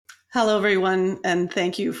Hello, everyone, and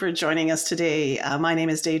thank you for joining us today. My name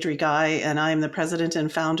is Deidre Guy, and I am the president and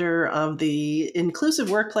founder of the Inclusive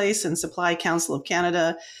Workplace and Supply Council of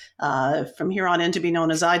Canada. From here on in to be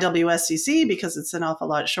known as IWSCC because it's an awful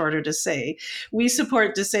lot shorter to say. We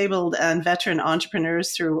support disabled and veteran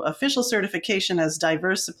entrepreneurs through official certification as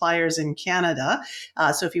diverse suppliers in Canada.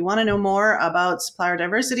 So if you want to know more about supplier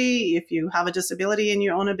diversity, if you have a disability and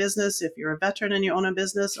you own a business, if you're a veteran and you own a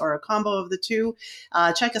business, or a combo of the two,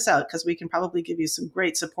 check us out because we can probably give you some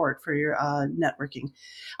great support for your networking.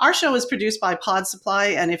 Our show is produced by Pod Supply,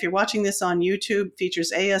 and if you're watching this on YouTube,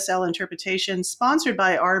 features ASL interpretation, sponsored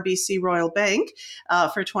by RBC Royal Bank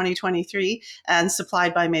for 2023, and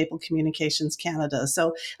supplied by Maple Communications Canada.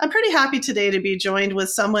 So I'm pretty happy today to be joined with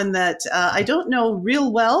someone that I don't know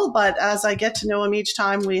real well, but as I get to know him each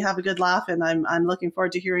time, we have a good laugh, and I'm looking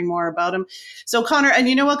forward to hearing more about him. So Connor, and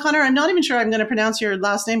you know what, Connor, I'm not even sure I'm going to pronounce your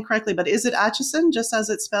last name correctly, but is it Atchison, just as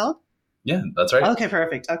it's spelled? Yeah, that's right. Okay,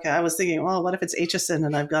 perfect. Okay, I was thinking, well, what if it's Aitchison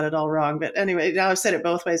and I've got it all wrong? But anyway, now I've said it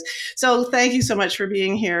both ways. So thank you so much for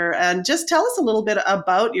being here. And just tell us a little bit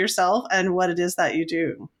about yourself and what it is that you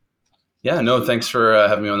do. Yeah, no, thanks for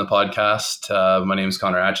having me on the podcast. My name is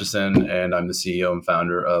Connor Atchison, and I'm the CEO and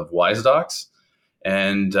founder of Wisedocs.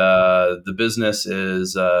 And the business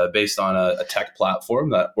is based on a tech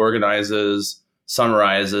platform that organizes,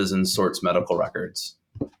 summarizes, and sorts medical records.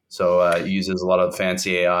 So it uses a lot of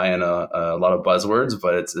fancy AI and a lot of buzzwords,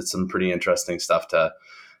 but it's some pretty interesting stuff to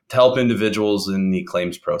help individuals in the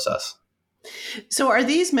claims process. So are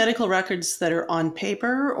these medical records that are on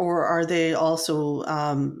paper or are they also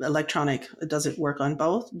electronic? Does it work on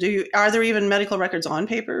both? Are there even medical records on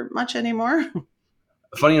paper much anymore?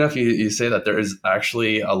 Funny enough, you say that there is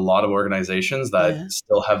actually a lot of organizations Oh, that yeah.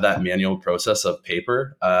 still have that manual process of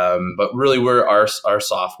paper. But really, our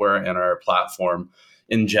software and our platform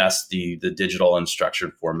ingest the digital and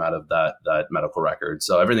structured format of that medical record.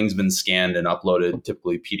 So everything's been scanned and uploaded,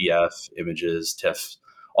 typically PDF, images, TIFF,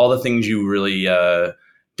 all the things you really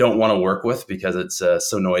don't want to work with because it's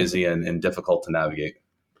so noisy and difficult to navigate.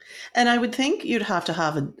 And I would think you'd have to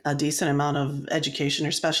have a decent amount of education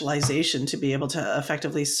or specialization to be able to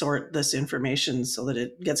effectively sort this information so that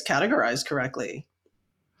it gets categorized correctly.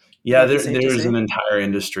 Would Yeah, that be safe to there's an say? entire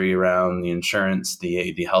industry around the insurance,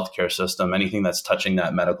 the healthcare system, anything that's touching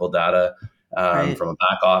that medical data, Right. from a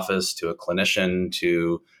back office to a clinician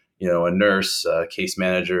to a nurse, case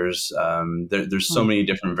managers. There's so Hmm. many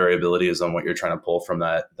different variabilities on what you're trying to pull from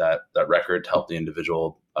that record to help the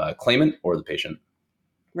individual claimant or the patient.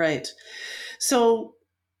 Right. So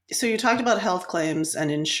so you talked about health claims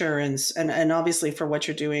and insurance and obviously for what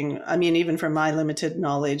you're doing, I mean, even from my limited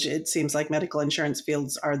knowledge, it seems like medical insurance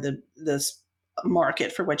fields are the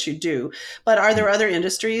market for what you do. But are there other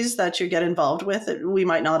industries that you get involved with that we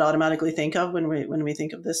might not automatically think of when we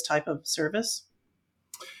think of this type of service?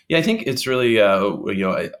 Yeah, I think it's really, I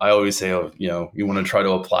always say, you want to try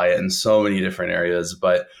to apply it in so many different areas,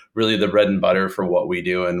 but really the bread and butter for what we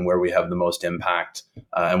do and where we have the most impact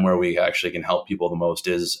and where we actually can help people the most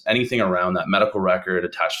is anything around that medical record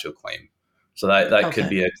attached to a claim. So that could Okay.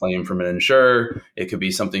 be a claim from an insurer. It could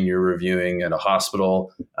be something you're reviewing at a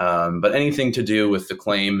hospital, but anything to do with the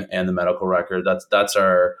claim and the medical record. That's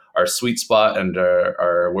our sweet spot and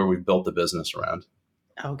our where we've built the business around.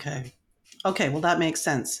 Okay. Okay, well that makes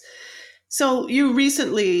sense. So you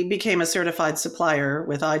recently became a certified supplier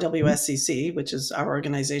with IWSCC, which is our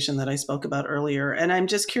organization that I spoke about earlier. And I'm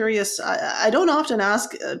just curious. I don't often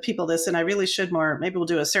ask people this, and I really should more. Maybe we'll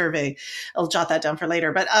do a survey. I'll jot that down for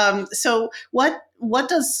later. But so what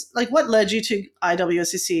led you to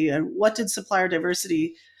IWSCC, and what did supplier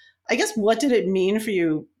diversity? I guess what did it mean for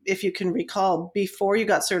you, if you can recall, before you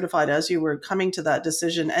got certified, as you were coming to that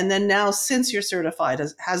decision, and then now since you're certified,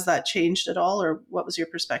 has that changed at all, or what was your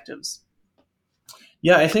perspectives?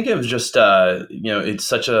 Yeah, I think it was just it's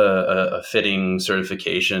such a fitting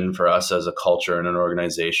certification for us as a culture and an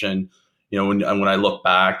organization. When I look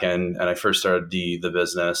back and I first started the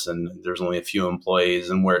business and there's only a few employees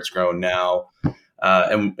and where it's grown now,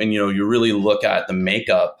 and you really look at the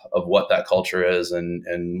makeup of what that culture is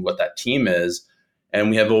and what that team is, and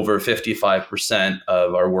we have over 55%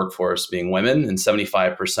 of our workforce being women and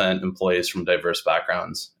 75% employees from diverse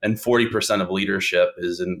backgrounds. And 40% of leadership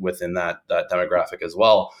is within that demographic as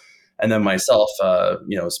well. And then myself,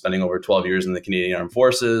 spending over 12 years in the Canadian Armed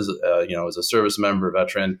Forces, as a service member,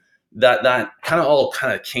 veteran, that kind of all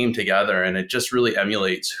kind of came together, and it just really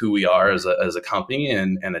emulates who we are as a company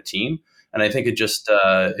and a team. And I think it's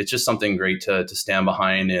just something great to stand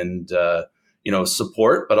behind and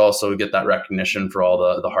support, but also get that recognition for all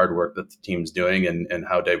the hard work that the team's doing and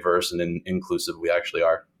how diverse and inclusive we actually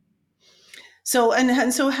are.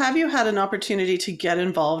 And so have you had an opportunity to get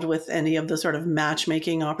involved with any of the sort of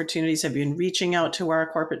matchmaking opportunities? Have you been reaching out to our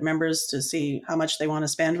corporate members to see how much they want to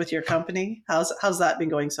spend with your company? How's that been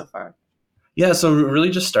going so far? Yeah, so we really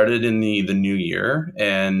just started in the new year,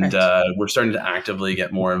 and Right. we're starting to actively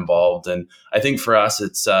get more involved. And I think for us,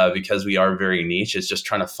 it's because we are very niche. It's just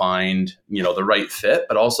trying to find the right fit,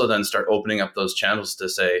 but also then start opening up those channels to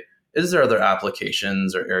say, is there other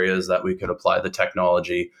applications or areas that we could apply the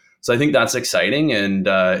technology? So I think that's exciting, and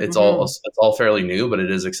Hmm. it's all fairly new, but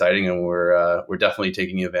it is exciting, and we're definitely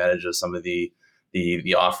taking advantage of some of the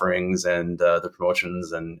offerings and the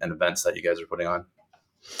promotions and events that you guys are putting on.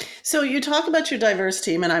 So you talk about your diverse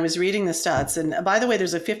team, and I was reading the stats. And by the way,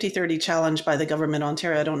 there's a 50-30 challenge by the government of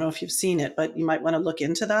Ontario. I don't know if you've seen it, but you might want to look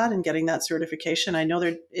into that and getting that certification. I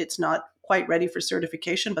know it's not quite ready for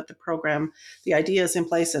certification, but the program, the idea is in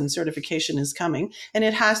place and certification is coming. And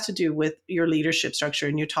it has to do with your leadership structure.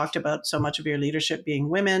 And you talked about so much of your leadership being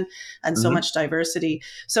women and so Mhm. much diversity.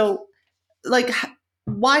 So like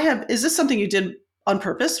why have is this something you did on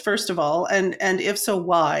purpose first of all, and if so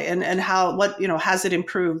why, and how, what, has it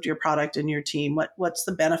improved your product and your team? What's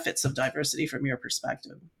the benefits of diversity from your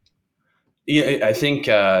perspective? Yeah, I think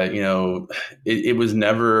it was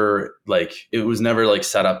never like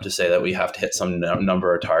set up to say that we have to hit some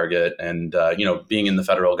number or target. And being in the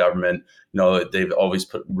federal government, they've always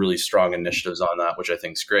put really strong initiatives on that, which I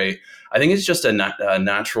think is great. I think it's just a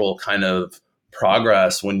natural kind of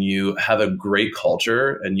progress when you have a great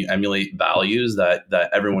culture and you emulate values that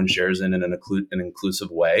everyone shares in an inclusive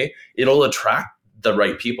way. It'll attract the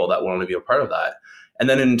right people that want to be a part of that, and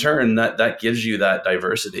then in turn that gives you that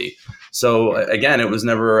diversity. So again, it was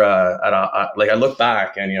never like I look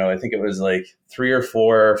back and I think it was like three or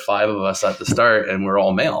four or five of us at the start, and we're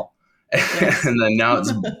all male, Yes. and then now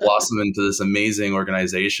it's blossomed into this amazing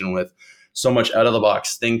organization with so much out of the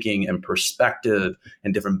box thinking and perspective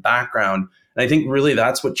and different background. And I think really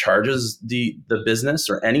that's what charges the business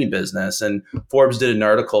or any business. And Forbes did an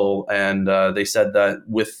article, and they said that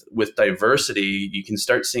with diversity, you can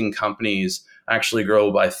start seeing companies actually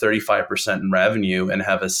grow by 35% in revenue and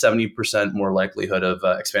have a 70% more likelihood of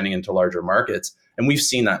expanding into larger markets. And we've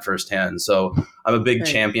seen that firsthand. So I'm a big Right.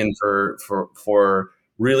 champion for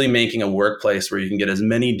really making a workplace where you can get as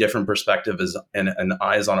many different perspectives and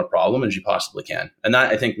eyes on a problem as you possibly can. And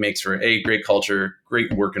that I think makes for a great culture,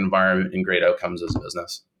 great work environment, and great outcomes as a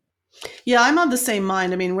business. Yeah, I'm on the same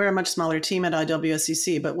mind. I mean, we're a much smaller team at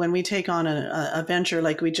IWSCC, but when we take on a venture,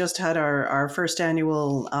 like we just had our first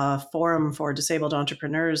annual forum for disabled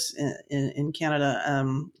entrepreneurs in Canada,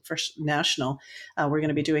 first national, we're going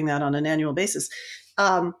to be doing that on an annual basis.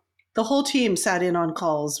 Um, the whole team sat in on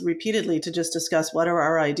calls repeatedly to just discuss what are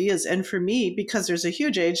our ideas. And for me, because there's a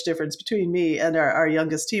huge age difference between me and our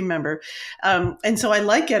youngest team member, and so I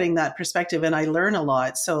like getting that perspective, and I learn a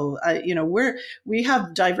lot. So, we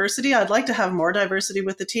have diversity. I'd like to have more diversity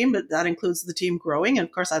with the team, but that includes the team growing. And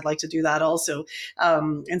of course, I'd like to do that also.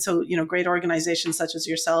 And so, great organizations such as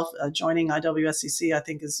yourself joining IWSCC, I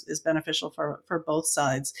think is beneficial for both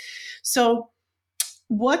sides. So,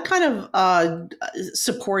 what kind of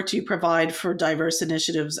support do you provide for diverse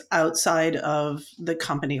initiatives outside of the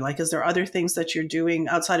company? Like, is there other things that you're doing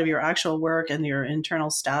outside of your actual work and your internal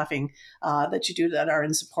staffing that you do that are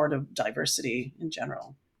in support of diversity in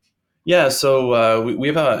general? Yeah, so we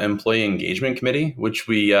have an employee engagement committee, which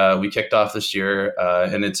we kicked off this year,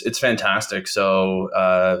 and it's fantastic. So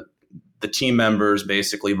the team members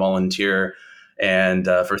basically volunteer, and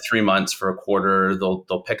for 3 months, for a quarter,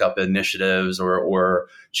 they'll pick up initiatives or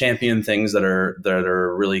champion things that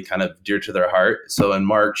are really kind of dear to their heart. So in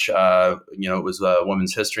March, it was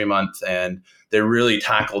Women's History Month, and they really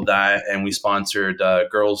tackled that, and we sponsored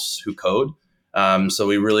Girls Who Code. So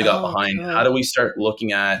we really got Oh, behind how cool. do we start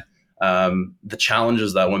looking at the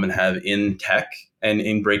challenges that women have in tech and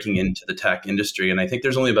in breaking into the tech industry. And I think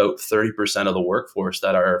there's only about 30% of the workforce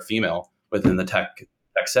that are female within the tech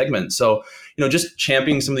segment. So, just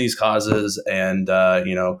championing some of these causes and,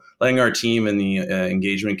 letting our team and the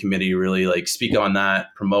engagement committee really like speak on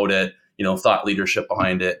that, promote it, thought leadership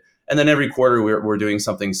behind it. And then every quarter we're doing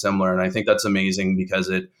something similar. And I think that's amazing because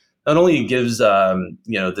it not only gives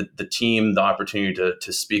the team the opportunity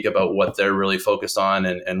to speak about what they're really focused on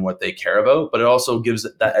and what they care about, but it also gives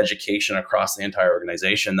that education across the entire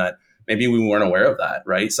organization that maybe we weren't aware of that,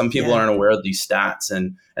 right? Some people Yeah. aren't aware of these stats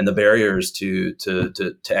and the barriers to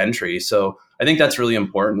entry. So I think that's really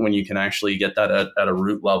important when you can actually get that at a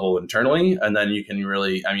root level internally, and then you can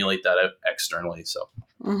really emulate that externally. So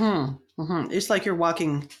Mm-hmm. Mm-hmm. It's like you're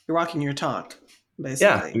walking your talk.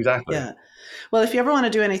 Yeah, basically. exactly. Yeah. Well, if you ever want to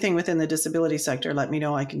do anything within the disability sector, let me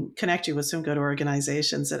know. I can connect you with some good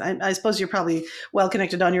organizations. And I suppose you're probably well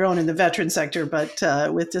connected on your own in the veteran sector, but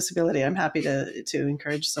with disability, I'm happy to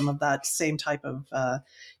encourage some of that same type of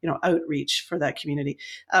outreach for that community.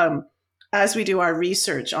 As we do our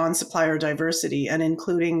research on supplier diversity and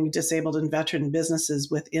including disabled and veteran businesses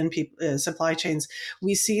within supply chains,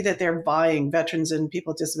 we see that they're vying, veterans and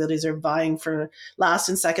people with disabilities are vying for last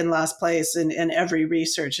and second last place in every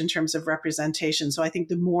research in terms of representation. So I think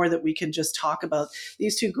the more that we can just talk about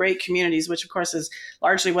these two great communities, which of course is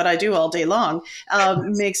largely what I do all day long,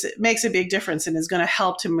 makes a big difference and is going to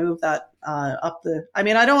help to move that up the. I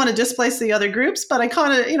mean, I don't want to displace the other groups, but I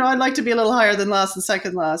kind of, I'd like to be a little higher than last and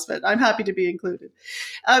second last, but I'm happy to be included.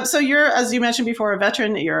 So you're, as you mentioned before, a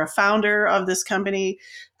veteran. You're a founder of this company.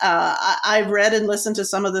 I've read and listened to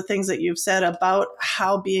some of the things that you've said about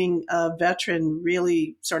how being a veteran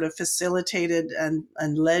really sort of facilitated and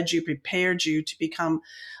led you, prepared you to become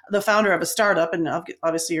the founder of a startup. And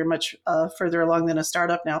obviously, you're much further along than a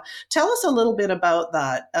startup now. Tell us a little bit about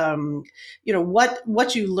that.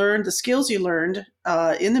 What you learned, the skills you learned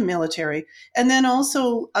in the military, and then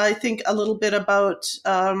also, I think, a little bit about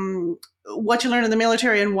what you learned in the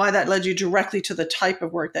military and why that led you directly to the type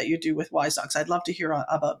of work that you do with Wisedocs. I'd love to hear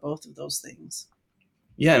about both of those things.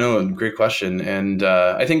 Yeah, no, great question. And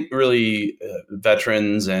I think really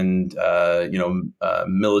veterans and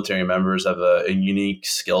military members have a unique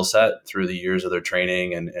skill set through the years of their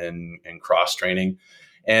training and cross training,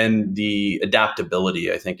 and the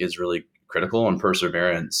adaptability I think is really critical and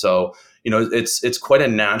perseverance. So it's quite a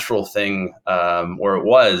natural thing, or it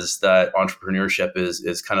was, that entrepreneurship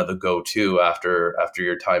is kind of the go to after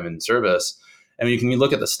your time in service. I mean, you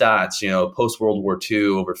look at the stats, post World War II,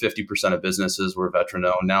 over 50% of businesses were veteran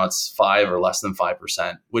owned. Now it's 5 or less than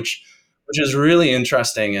 5%, which is really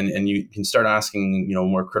interesting. And you can start asking,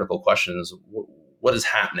 more critical questions. What is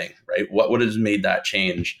happening, right? What has made that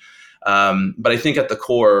change? But I think at the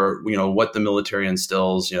core, what the military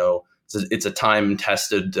instills, it's a time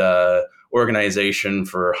tested organization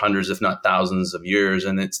for hundreds, if not thousands of years.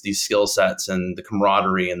 And it's these skill sets and the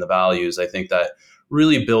camaraderie and the values, I think, that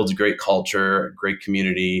really builds great culture, great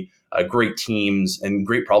community, great teams, and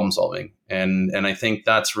great problem solving. And I think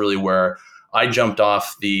that's really where I jumped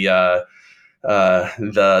off the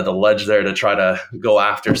ledge there to try to go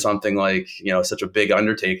after something like such a big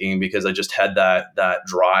undertaking, because I just had that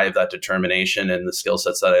drive, that determination, and the skill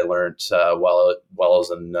sets that I learned while I was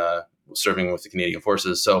in serving with the Canadian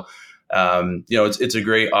Forces. So it's a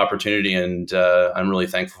great opportunity, and I'm really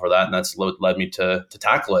thankful for that, and that's what led me to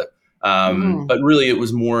tackle it. Mm-hmm. But really, it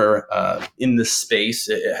was more in the space.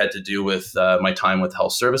 It had to do with my time with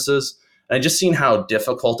health services. And I just seen how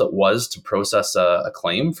difficult it was to process a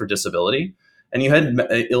claim for disability. And you had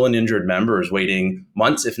ill and injured members waiting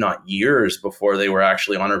months, if not years, before they were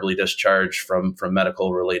actually honorably discharged from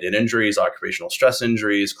medical related injuries, occupational stress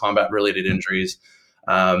injuries, combat related injuries.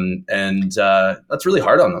 And that's really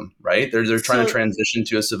hard on them, right? They're trying to So transition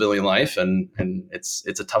to a civilian life, and it's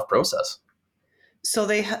a tough process.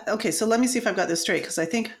 okay. So let me see if I've got this straight, because I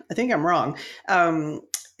think I'm wrong. Um,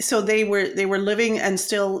 so they were living and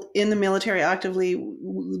still in the military actively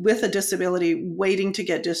with a disability, waiting to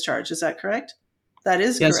get discharged. Is that correct? That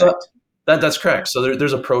is Yeah, so correct, that's correct. So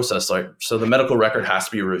there's a process, like, so the medical record has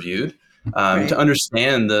to be reviewed to right?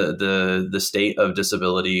 understand the state of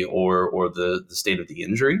disability or the state of the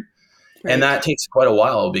injury, and Right. that takes quite a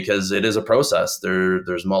while because it is a process.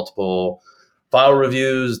 There's multiple file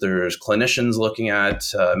reviews. There's clinicians looking at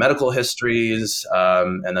medical histories,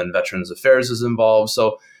 and then Veterans Affairs is involved.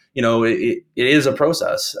 So it is a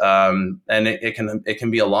process, and it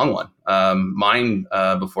can be a long one. Mine,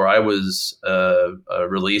 before I was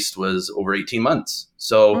released, was over 18 months.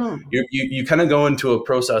 So Mm. you kind of go into a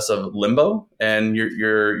process of limbo, and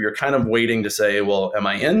you're kind of waiting to say, well, am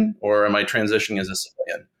I in, or am I transitioning as a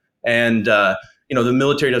civilian? And the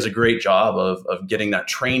military does a great job of getting that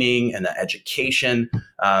training and that education,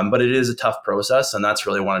 but it is a tough process, and that's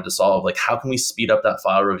really wanted to solve. Like, how can we speed up that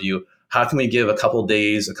file review? How can we give a couple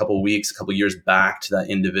days, a couple weeks, a couple years back to that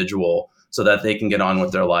individual so that they can get on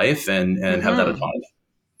with their life and have that Hmm. autonomy?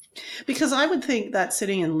 Because I would think that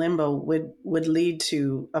sitting in limbo would lead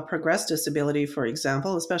to a progressed disability, for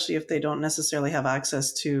example, especially if they don't necessarily have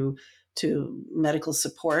access to medical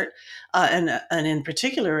support, and in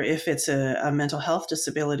particular, if it's a mental health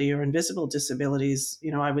disability or invisible disabilities,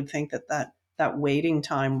 I would think that waiting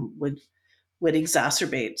time would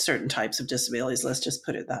exacerbate certain types of disabilities. Let's just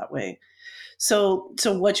put it that way. So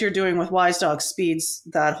what you're doing with Wisedoc speeds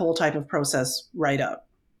that whole type of process right up.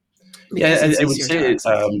 Yeah, because it's I would easier to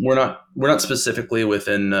say access. we're not specifically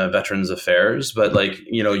within Veterans Affairs, but like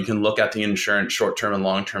you can look at the insurance short term and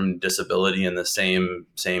long term disability in the same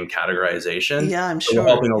categorization. Yeah, I'm So we're sure.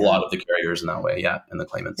 helping a Yeah, lot of the carriers in that way, yeah, and the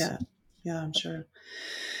claimants. yeah, yeah, I'm sure.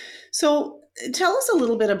 So, tell us a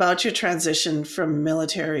little bit about your transition from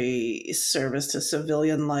military service to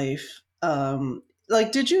civilian life.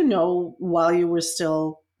 Like, did you know while you were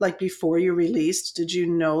still, like, before you released, did you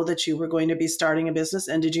know that you were going to be starting a business?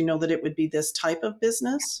 And did you know that it would be this type of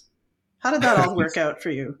business? How did that all work out for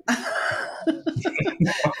you?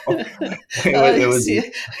 It I was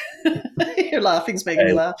see. Your laughing's making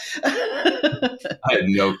me I, laugh. I had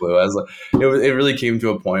no clue. I was like, it really came to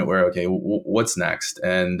a point where okay, what's next?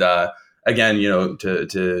 And again,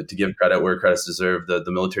 to give credit where credit's deserved,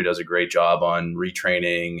 the military does a great job on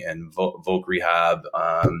retraining and voc rehab,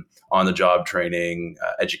 on the job training,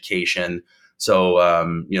 education. So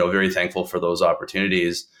very thankful for those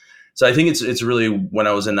opportunities. So I think it's really when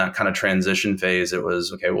I was in that kind of transition phase, it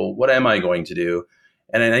was okay. Well, what am I going to do?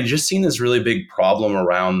 And I just seen this really big problem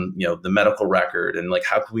around the medical record and like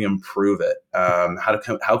how can we improve it?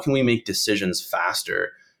 How can we make decisions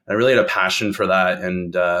faster? And I really had a passion for that,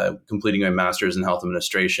 and completing my master's in health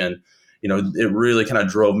administration, it really kind of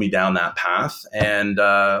drove me down that path, and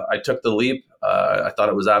I took the leap. I thought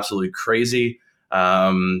it was absolutely crazy,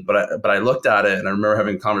 but I looked at it, and I remember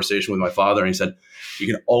having a conversation with my father, and he said, "You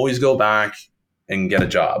can always go back and get a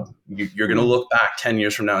job. You're going to Hmm. look back 10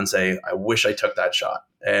 years from now and say, I wish I took that shot."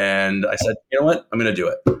 And I said, you know what? I'm going to do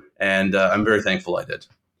it. And I'm very thankful I did.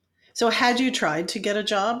 So, had you tried to get a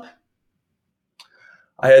job?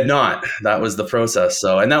 I had not. That was the process.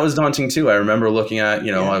 So, and that was daunting too. I remember looking at, I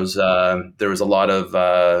Yeah. was, there was a lot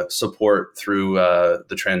of support through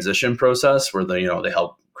the transition process where they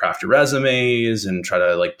help craft your resumes and try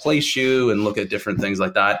to like place you and look at different things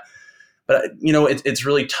like that. But it's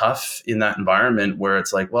really tough in that environment where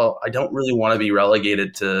it's like, well, I don't really want to be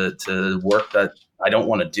relegated to work that I don't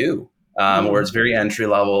want to do, where Hmm. it's very entry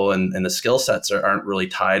level, and the skill sets aren't really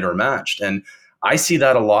tied or matched. And I see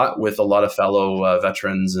that a lot with a lot of fellow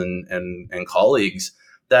veterans and colleagues,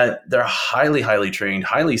 that they're highly trained,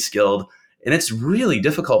 highly skilled, and it's really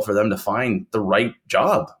difficult for them to find the right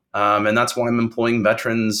job. And that's why I'm employing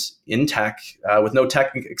veterans in tech with no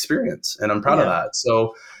tech experience, and I'm proud of Yeah. that.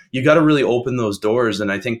 So you got to really open those doors.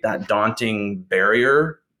 And I think that daunting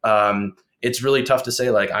barrier, it's really tough to say,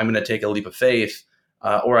 like, I'm going to take a leap of faith,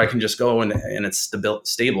 or I can just go and it's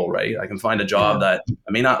stable, right? I can find a job Yeah. that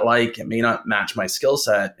I may not like, it may not match my skill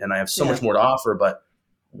set, and I have so much Yeah. more to offer, but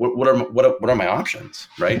what are my options,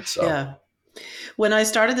 right? So, Yeah. When I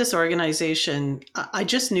started this organization, I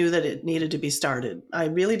just knew that it needed to be started. I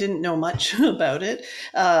really didn't know much about it.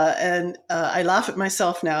 And I laugh at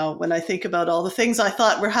myself now when I think about all the things I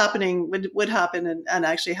thought were happening, would happen, and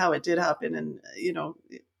actually how it did happen. And,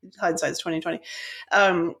 hindsight's 2020.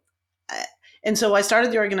 Um, and so I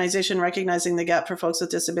started the organization recognizing the gap for folks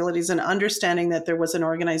with disabilities and understanding that there was an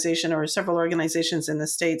organization or several organizations in the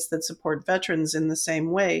States that support veterans in the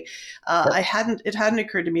same way. yeah, It hadn't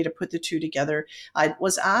occurred to me to put the two together. I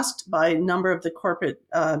was asked by a number of the corporate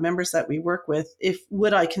members that we work with if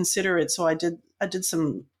would I consider it. So I did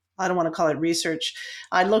some, I don't want to call it research.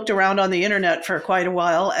 I looked around on the internet for quite a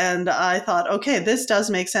while, and I thought, okay, this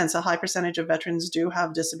does make sense. A high percentage of veterans do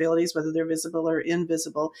have disabilities, whether they're visible or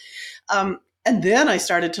invisible. And then I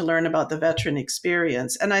started to learn about the veteran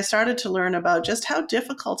experience, and I started to learn about just how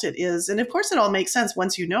difficult it is. And of course, it all makes sense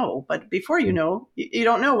once you know, but before you know, you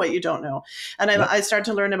don't know what you don't know. And yeah, I started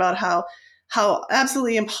to learn about how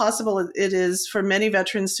absolutely impossible it is for many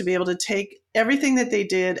veterans to be able to take everything that they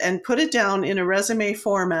did and put it down in a resume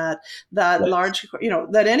format that right, large,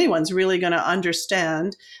 that anyone's really going to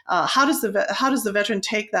understand. How does the veteran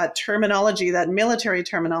take that terminology, that military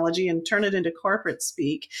terminology, and turn it into corporate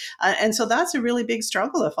speak? And so that's a really big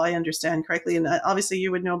struggle, if I understand correctly. And obviously,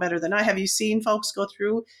 you would know better than I. Have you seen folks go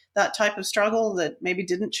through that type of struggle that maybe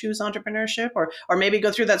didn't choose entrepreneurship, or maybe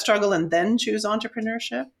go through that struggle and then choose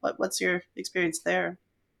entrepreneurship? What's your experience there?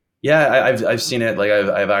 yeah. I've seen it. Like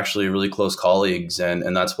I've actually really close colleagues,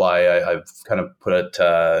 and that's why I've kind of put it,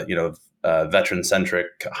 veteran centric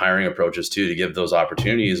hiring approaches too, to give those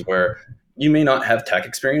opportunities where you may not have tech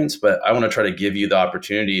experience, but I want to try to give you the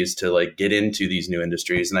opportunities to like get into these new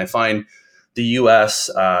industries. And I find the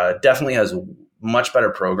U.S. Definitely has much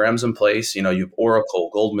better programs in place. You've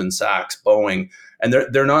Oracle, Goldman Sachs, Boeing, and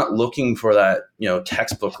they're not looking for that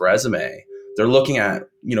textbook resume. They're looking at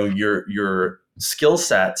your skill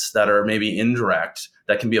sets that are maybe indirect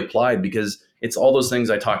that can be applied, because it's all those things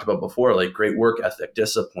I talked about before, like great work ethic,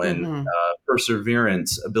 discipline, Mm-hmm.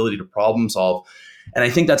 perseverance, ability to problem solve. And I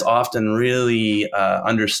think that's often really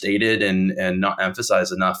understated and not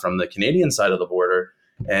emphasized enough from the Canadian side of the border.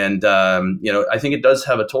 And I think it does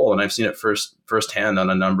have a toll, and I've seen it firsthand on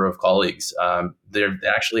a number of colleagues. They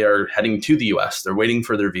actually are heading to the U.S. They're waiting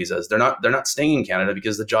for their visas. They're not staying in Canada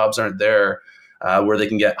because the jobs aren't there, where they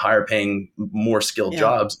can get higher paying, more skilled Yeah.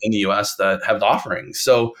 jobs in the U.S. that have offerings.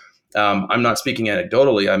 So I'm not speaking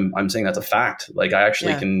anecdotally. I'm saying that's a fact. Like, I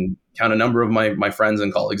actually Yeah. can count a number of my friends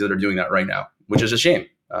and colleagues that are doing that right now, which is a shame.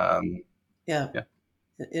 Yeah. Yeah.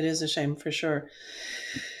 It is a shame for sure.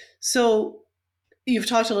 So you've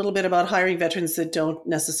talked a little bit about hiring veterans that don't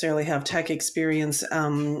necessarily have tech experience,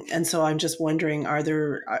 and so I'm just wondering: are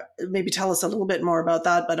there maybe tell us a little bit more about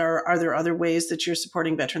that? But are there other ways that you're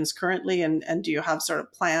supporting veterans currently, and do you have sort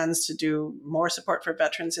of plans to do more support for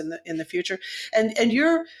veterans in the future? And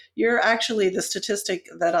you're actually the statistic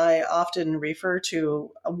that I often refer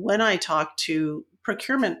to when I talk to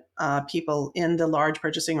procurement people in the large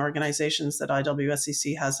purchasing organizations that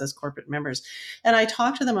IWSCC has as corporate members. And I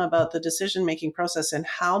talked to them about the decision making process and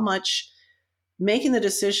how much making the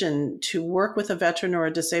decision to work with a veteran or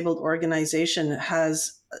a disabled organization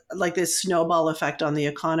has like this snowball effect on the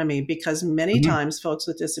economy, because many Mhm. times folks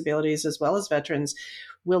with disabilities as well as veterans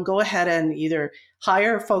will go ahead and either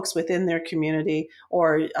hire folks within their community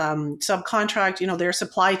or subcontract. Their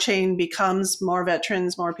supply chain becomes more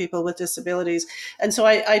veterans, more people with disabilities. And so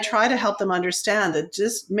I try to help them understand that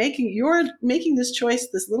just making this choice,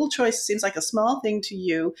 this little choice, seems like a small thing to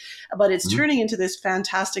you, but it's Mhm. turning into this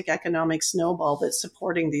fantastic economic snowball that's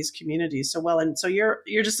supporting these communities so well. And so you're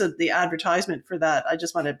just the advertisement for that. I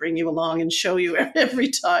just want to bring you along and show you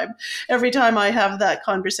every time I have that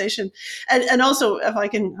conversation. And also, if I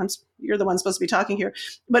can, you're the one supposed to be talking here,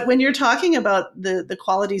 but when you're talking about the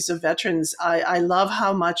qualities of veterans, I love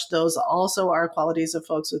how much those also are qualities of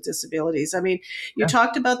folks with disabilities. I mean, you Yeah.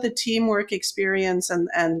 talked about the teamwork experience and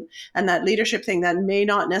that leadership thing that may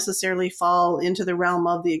not necessarily fall into the realm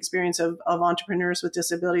of the experience of entrepreneurs with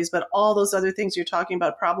disabilities, but all those other things you're talking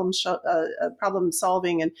about, problem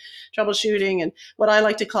solving and troubleshooting, and what I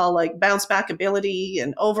like to call like bounce back ability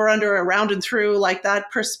and over, under, around and through, like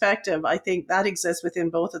that perspective. I think that exists within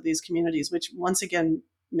both of these communities, which once again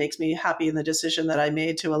makes me happy in the decision that I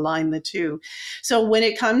made to align the two. So when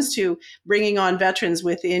it comes to bringing on veterans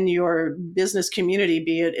within your business community,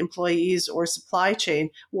 be it employees or supply chain,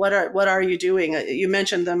 what are you doing? You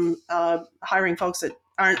mentioned them hiring folks that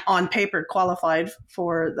aren't on paper qualified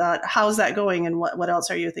for that. How's that going, and what else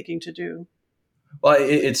are you thinking to do? Well,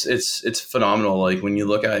 it's phenomenal. Like, when you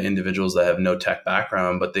look at individuals that have no tech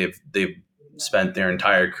background, but they've spent their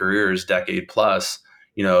entire careers, decade plus,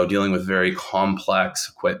 dealing with very complex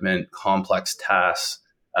equipment, complex tasks.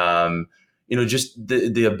 Um, just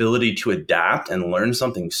the ability to adapt and learn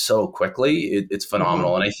something so quickly, it's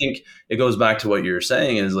phenomenal. Mm-hmm. And I think it goes back to what you're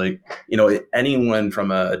saying is, like, anyone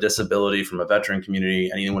from a disability, from a veteran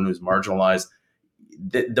community, anyone who's marginalized,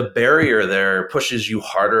 the barrier there pushes you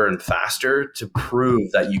harder and faster to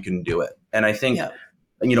prove that you can do it. And I think, Yeah.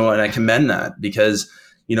 and I commend that, because,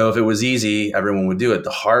 if it was easy, everyone would do it. The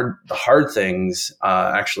hard things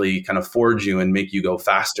actually kind of forge you and make you go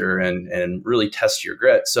faster and really test your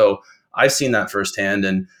grit. So I've seen that firsthand.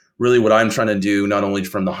 And really what I'm trying to do, not only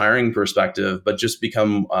from the hiring perspective, but just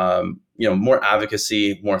become, more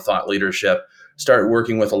advocacy, more thought leadership, start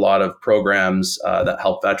working with a lot of programs that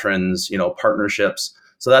help veterans, partnerships.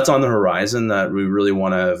 So that's on the horizon that we really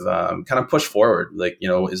want to kind of push forward. Like,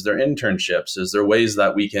 is there internships? Is there ways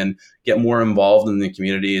that we can get more involved in the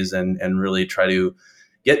communities and really try to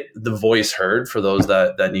get the voice heard for those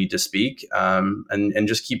that need to speak, and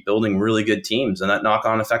just keep building really good teams, and that knock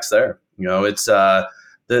on effects there. It's the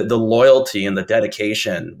loyalty and the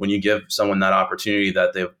dedication when you give someone that opportunity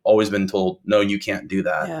that they've always been told, no, you can't do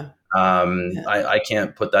that. Yeah. Yeah. I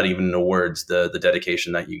can't put that even into words. The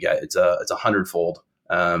dedication that you get, it's a hundredfold.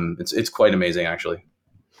 It's quite amazing, actually.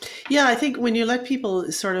 Yeah, I think when you let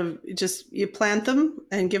people sort of just you plant them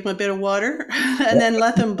and give them a bit of water and Yeah. then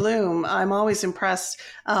let them bloom, I'm always impressed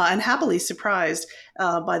and happily surprised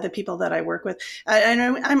by the people that I work with.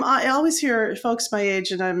 I always hear folks my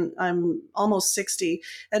age, and I'm almost 60,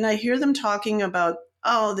 and I hear them talking about,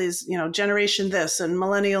 oh, these, generation this and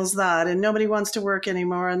millennials that, and nobody wants to work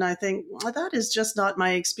anymore. And I think, well, that is just not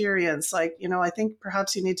my experience. Like, I think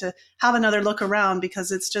perhaps you need to have another look around,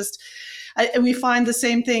 because it's just, we find the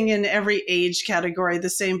same thing in every age category, the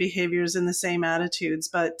same behaviors and the same attitudes.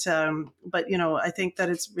 But I think that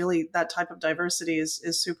it's really that type of diversity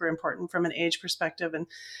is super important from an age perspective, and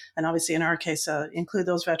obviously in our case, include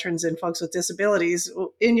those veterans and folks with disabilities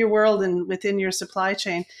in your world and within your supply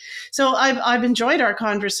chain. So I've enjoyed our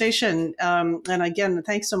conversation, and again,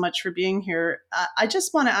 thanks so much for being here. I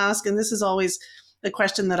just want to ask, and this is always the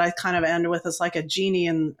question that I kind of end with, is like a genie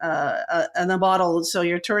in a bottle. So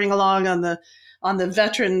you're touring along on the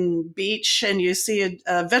veteran beach, and you see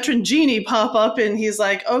a veteran genie pop up, and he's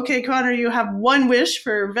like, "Okay, Connor, you have one wish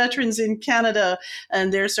for veterans in Canada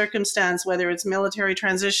and their circumstance, whether it's military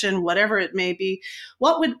transition, whatever it may be.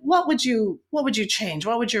 What would you change?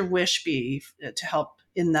 What would your wish be to help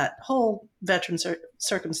in that whole veteran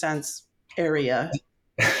circumstance area?"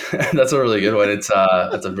 That's a really good one. That's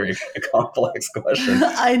a very complex question.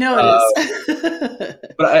 I know it Uh, is.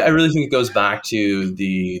 but I really think it goes back to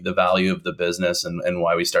the value of the business and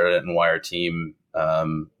why we started it and why our team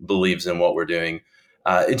believes in what we're doing.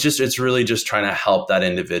 It's really just trying to help that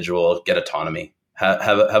individual get autonomy, have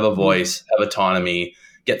a Mhm. voice, have autonomy,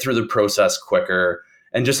 get through the process quicker,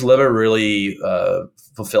 and just live a really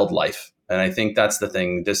fulfilled life. And I think that's the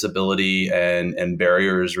thing. Disability and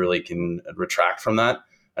barriers really can retract from that.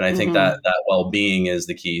 And I think that Mhm. that well being is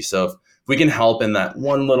the key. So if we can help in that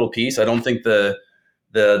one little piece, I don't think the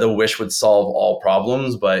wish would solve all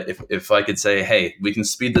problems, but if I could say, hey, we can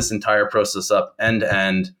speed this entire process up end to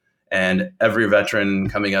end, and every veteran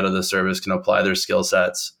coming out of the service can apply their skill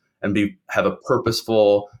sets and have a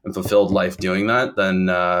purposeful and fulfilled life doing that, then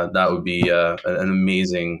that would be an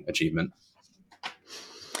amazing achievement.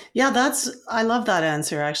 Yeah, I love that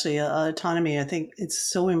answer actually. Autonomy, I think it's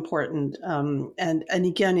so important. And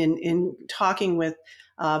again, in talking with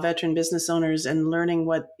veteran business owners and learning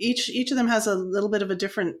what each of them has a little bit of a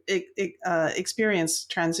different experience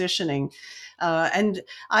transitioning. And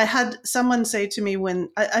I had someone say to me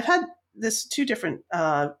I've had this two different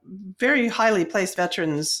very highly placed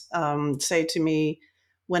veterans say to me,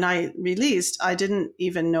 when I released, I didn't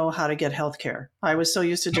even know how to get health care. I was so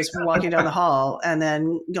used to just walking down the hall and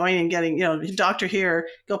then going and getting, doctor here,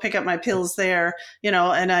 go pick up my pills there,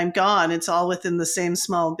 and I'm gone. It's all within the same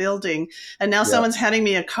small building. And now Yeah. someone's handing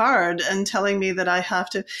me a card and telling me that I have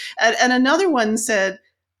to. And another one said,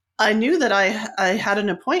 I knew that I had an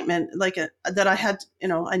appointment, that I had,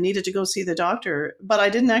 I needed to go see the doctor, but I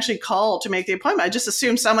didn't actually call to make the appointment. I just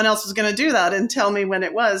assumed someone else was going to do that and tell me when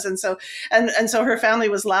it was. And so her family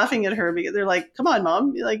was laughing at her because they're like, "Come on,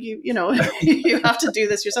 mom, like you have to do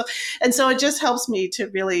this yourself." And so it just helps me to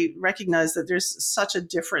really recognize that there's such a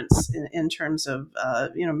difference in terms of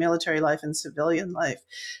military life and civilian life,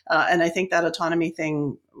 and I think that autonomy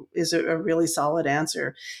thing is a really solid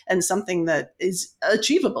answer and something that is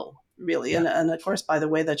achievable, really. Yeah. And of course, by the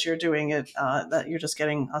way that you're doing it, that you're just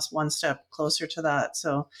getting us one step closer to that.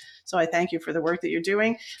 So I thank you for the work that you're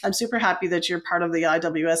doing. I'm super happy that you're part of the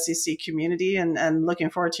IWSCC community, and looking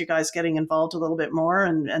forward to you guys getting involved a little bit more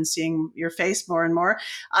and seeing your face more and more.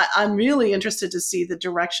 I'm really interested to see the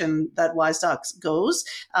direction that Wisedocs goes.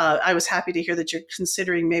 I was happy to hear that you're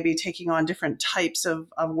considering maybe taking on different types of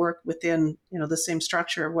work within the same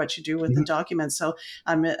structure of what you do with the Mhm. documents. So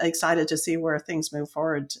I'm excited to see where things move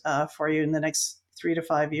forward for you in the next 3 to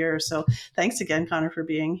 5 years. So thanks again, Connor, for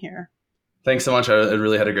being here. Thanks so much. I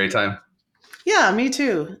really had a great time. Yeah, me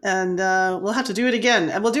too. And we'll have to do it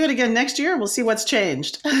again. And we'll do it again next year. We'll see what's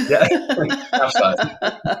changed. Yeah. Have fun.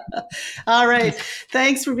 All right.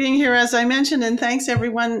 Thanks for being here, as I mentioned. And thanks,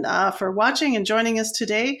 everyone, for watching and joining us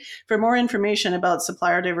today. For more information about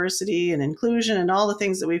supplier diversity and inclusion and all the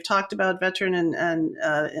things that we've talked about, veteran and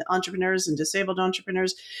entrepreneurs and disabled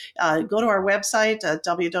entrepreneurs, go to our website at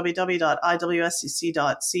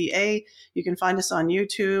www.iwscc.ca. You can find us on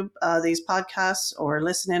YouTube, these podcasts, or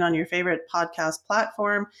listen in on your favorite podcast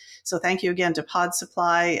platform. So thank you again to Pod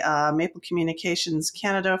Supply, Maple Communications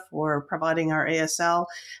Canada for providing our ASL,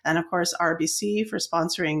 and of course RBC for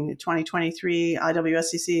sponsoring 2023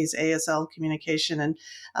 IWSCC's ASL communication.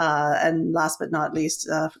 And last but not least,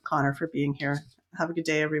 Connor for being here. Have a good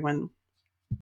day, everyone.